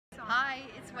Hi,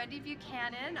 it's Wendy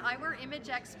Buchanan, eyewear image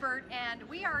expert, and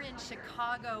we are in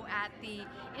Chicago at the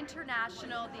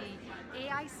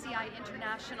AICI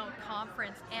International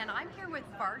Conference, and I'm here with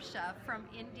Varsha from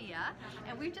India,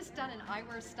 and we've just done an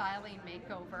eyewear styling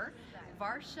makeover.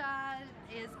 Varsha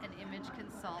is an image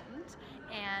consultant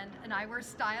and an eyewear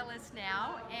stylist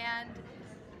now, and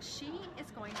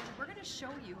we're going to show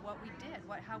you what we did,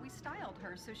 how we styled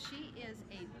her. So she is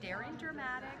a daring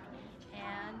dramatic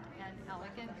and an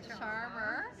elegant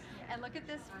charmer. And look at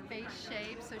this face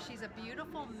shape. So she's a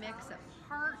beautiful mix of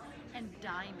heart and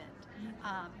diamond.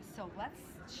 So let's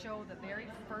show the very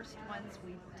first ones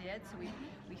we did. So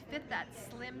we fit that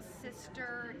slim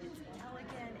sister. It's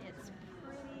elegant, it's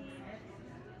pretty.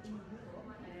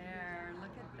 There,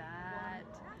 look at that.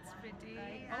 That's pretty.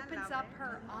 Opens up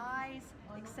her eyes,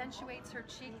 accentuates her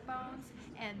cheekbones,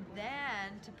 and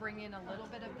then to bring in a little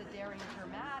bit of the daring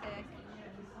dramatic,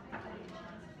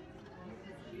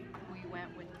 we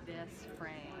went with this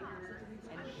frame.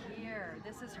 And here,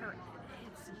 this is her.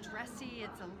 It's dressy.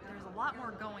 There's a lot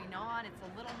more going on. It's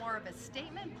a little more of a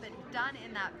statement, but done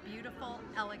in that beautiful,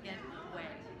 elegant way.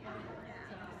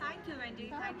 Thank you, Wendy.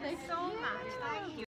 Thank you so much. Thank you.